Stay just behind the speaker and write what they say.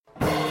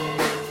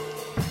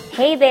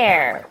Hey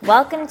there!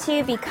 Welcome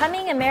to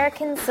Becoming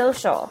American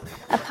Social,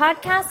 a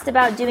podcast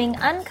about doing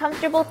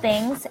uncomfortable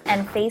things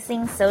and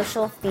facing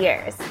social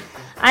fears.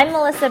 I'm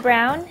Melissa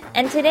Brown,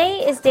 and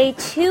today is day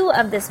 2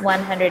 of this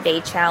 100-day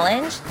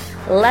challenge.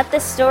 Let the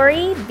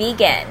story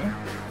begin.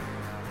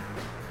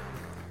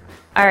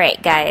 All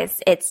right, guys,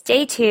 it's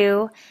day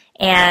 2,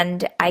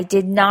 and I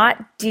did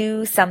not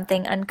do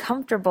something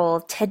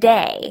uncomfortable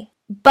today.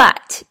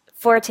 But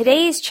for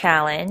today's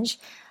challenge,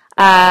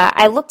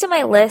 I looked at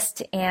my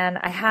list and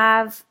I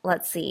have,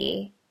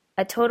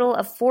 a total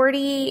of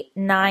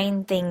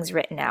 49 things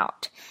written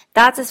out.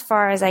 That's as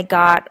far as I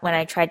got when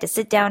I tried to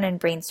sit down and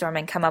brainstorm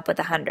and come up with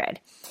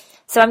 100.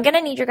 So I'm going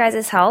to need your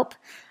guys' help.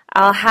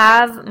 I'll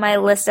have my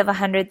list of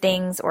 100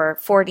 things or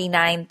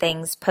 49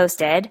 things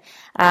posted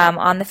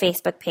on the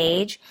Facebook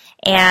page,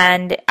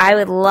 and I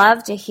would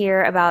love to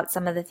hear about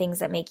some of the things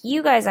that make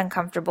you guys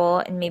uncomfortable,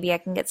 and maybe I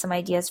can get some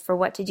ideas for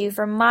what to do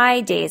for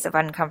my days of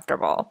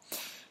uncomfortable.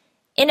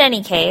 In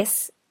any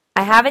case,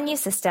 I have a new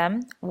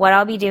system. What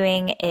I'll be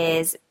doing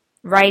is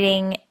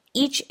writing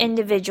each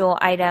individual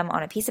item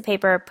on a piece of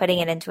paper, putting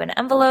it into an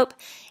envelope,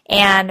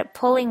 and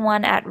pulling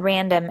one at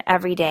random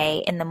every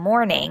day in the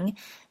morning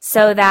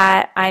so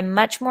that I'm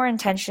much more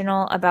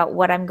intentional about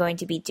what I'm going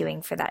to be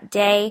doing for that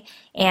day,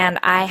 and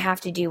I have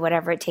to do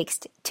whatever it takes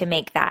to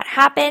make that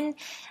happen.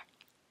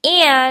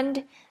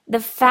 And the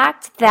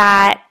fact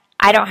that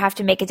I don't have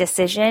to make a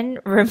decision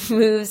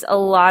removes a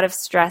lot of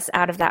stress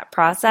out of that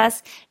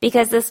process,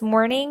 because this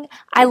morning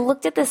I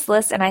looked at this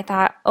list and I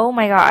thought, oh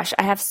my gosh,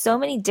 I have so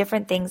many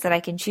different things that I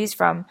can choose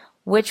from.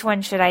 Which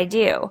one should I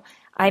do?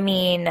 I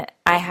mean,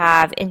 I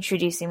have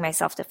introducing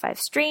myself to 5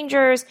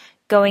 strangers,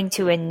 going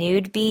to a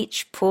nude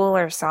beach, pool,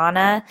 or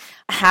sauna,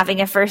 having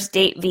a first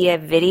date via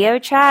video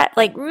chat,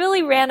 like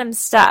really random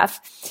stuff.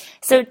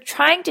 So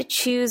trying to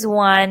choose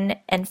one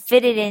and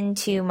fit it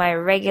into my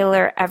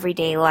regular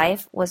everyday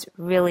life was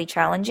really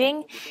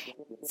challenging.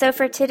 So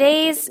for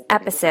today's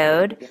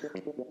episode,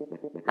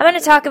 I'm going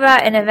to talk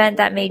about an event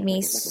that made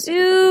me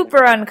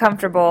super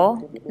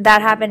uncomfortable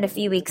that happened a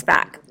few weeks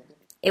back.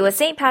 It was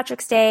St.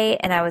 Patrick's Day,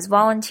 and I was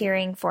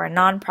volunteering for a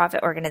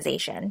nonprofit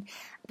organization.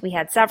 We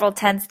had several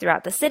tents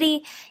throughout the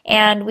city,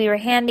 and we were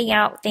handing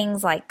out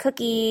things like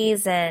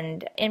cookies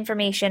and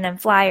information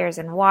and flyers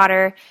and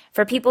water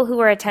for people who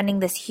were attending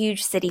this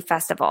huge city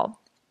festival.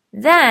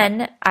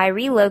 Then I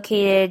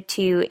relocated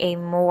to a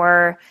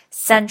more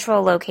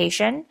central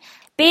location.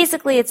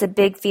 Basically, it's a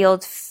big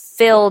field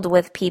filled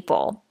with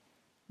people.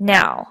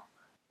 Now,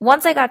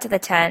 once I got to the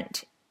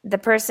tent, the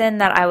person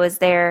that I was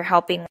there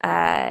helping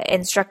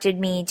instructed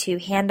me to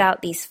hand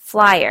out these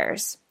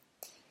flyers.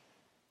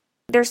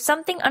 There's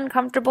something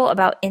uncomfortable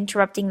about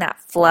interrupting that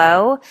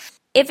flow.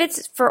 If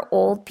it's for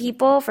old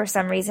people, for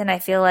some reason, I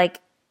feel like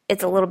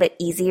it's a little bit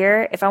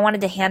easier. If I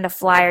wanted to hand a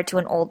flyer to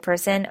an old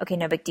person, okay,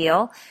 no big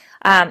deal.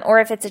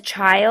 Or if it's a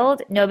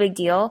child, no big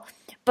deal.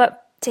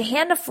 But to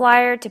hand a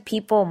flyer to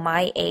people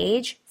my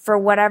age, for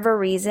whatever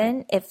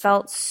reason, it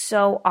felt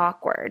so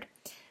awkward.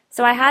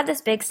 So I had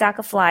this big stack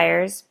of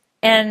flyers,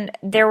 and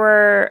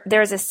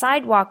there's a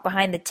sidewalk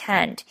behind the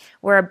tent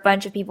where a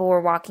bunch of people were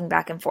walking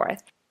back and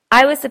forth.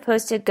 I was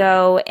supposed to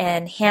go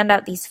and hand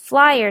out these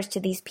flyers to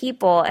these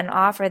people and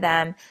offer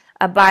them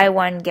a buy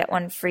one, get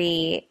one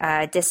free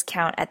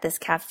discount at this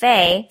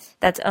cafe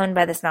that's owned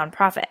by this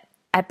nonprofit.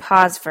 I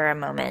pause for a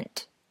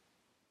moment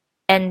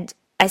and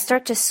I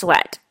start to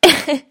sweat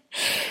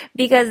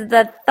because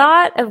the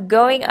thought of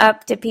going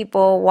up to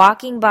people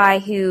walking by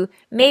who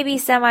may be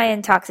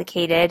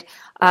semi-intoxicated,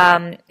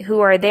 who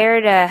are there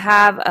to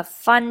have a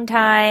fun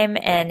time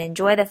and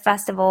enjoy the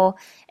festival,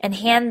 and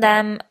hand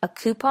them a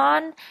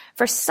coupon,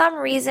 for some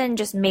reason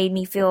just made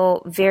me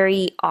feel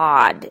very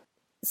odd.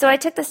 So I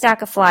took the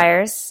stack of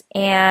flyers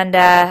and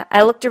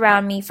I looked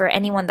around me for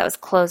anyone that was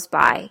close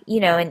by,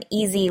 an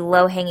easy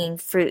low-hanging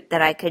fruit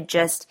that I could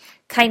just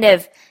kind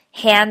of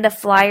hand a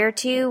flyer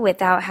to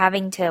without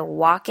having to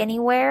walk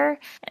anywhere.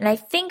 And I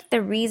think the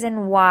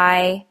reason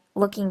why,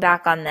 looking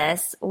back on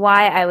this,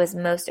 why I was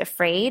most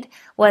afraid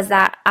was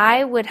that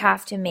I would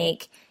have to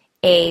make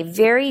a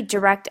very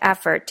direct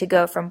effort to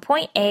go from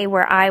point A,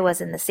 where I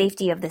was in the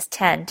safety of this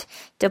tent,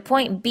 to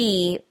point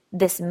B,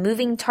 this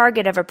moving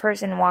target of a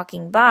person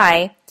walking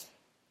by,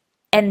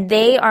 and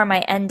they are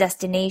my end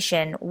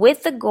destination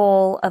with the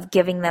goal of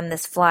giving them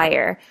this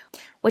flyer,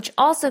 which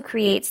also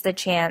creates the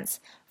chance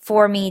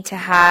for me to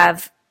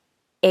have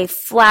a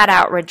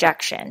flat-out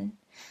rejection.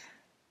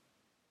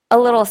 A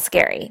little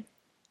scary.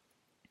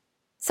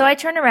 So I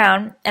turn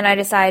around and I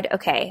decide,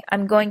 okay,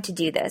 I'm going to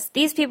do this.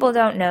 These people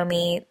don't know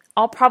me.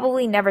 I'll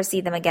probably never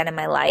see them again in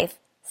my life.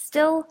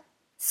 Still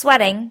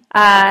sweating.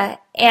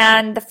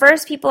 And the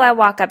first people I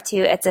walk up to,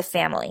 it's a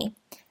family.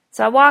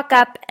 So I walk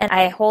up and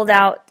I hold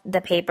out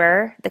the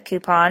paper, the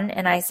coupon,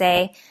 and I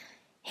say,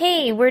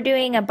 hey, we're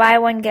doing a buy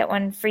one, get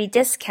one free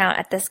discount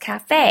at this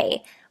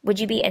cafe. Would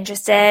you be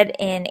interested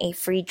in a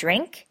free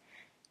drink?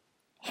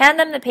 Hand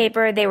them the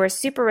paper. They were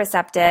super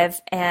receptive,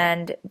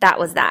 and that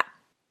was that.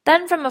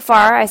 Then from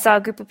afar, I saw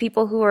a group of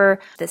people who were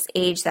this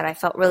age that I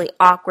felt really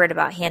awkward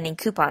about handing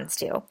coupons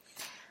to.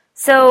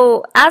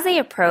 So as I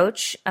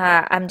approach,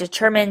 I'm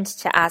determined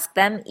to ask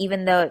them,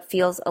 even though it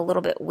feels a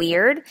little bit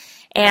weird.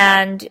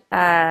 And,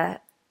 I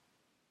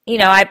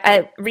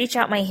reach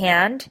out my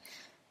hand,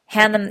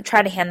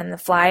 try to hand them the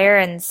flyer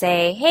and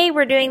say, hey,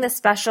 we're doing this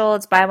special.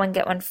 It's buy one,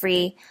 get one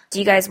free. Do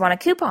you guys want a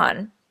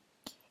coupon?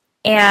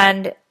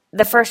 And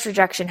the first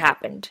rejection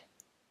happened.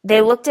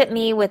 They looked at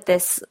me with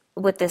this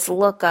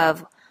look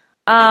of,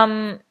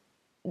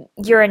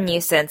 you're a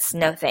nuisance,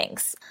 no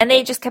thanks. And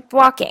they just kept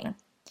walking.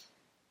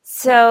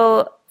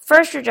 So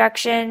first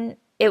rejection,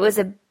 it was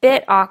a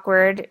bit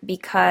awkward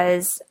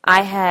because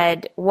I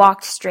had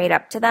walked straight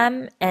up to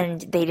them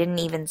and they didn't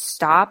even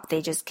stop.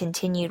 They just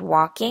continued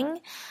walking.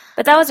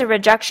 But that was a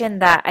rejection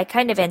that I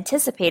kind of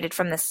anticipated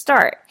from the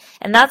start.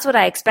 And that's what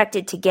I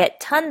expected to get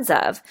tons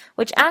of,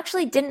 which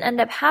actually didn't end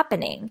up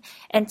happening.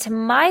 And to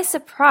my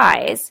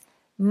surprise,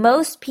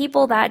 most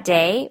people that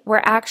day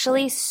were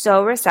actually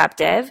so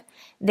receptive.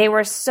 They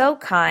were so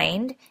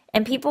kind,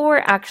 and people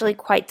were actually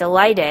quite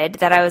delighted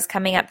that I was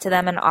coming up to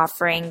them and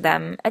offering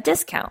them a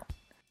discount.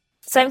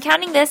 So I'm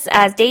counting this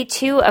as day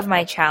 2 of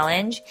my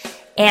challenge,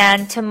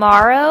 and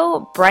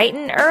tomorrow, bright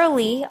and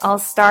early, I'll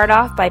start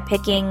off by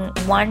picking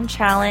one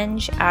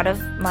challenge out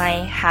of my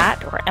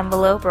hat or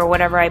envelope or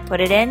whatever I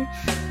put it in,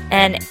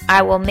 and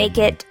I will make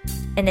it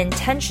an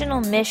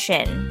intentional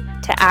mission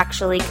to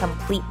actually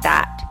complete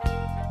that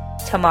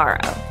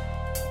tomorrow.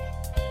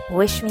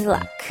 Wish me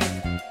luck.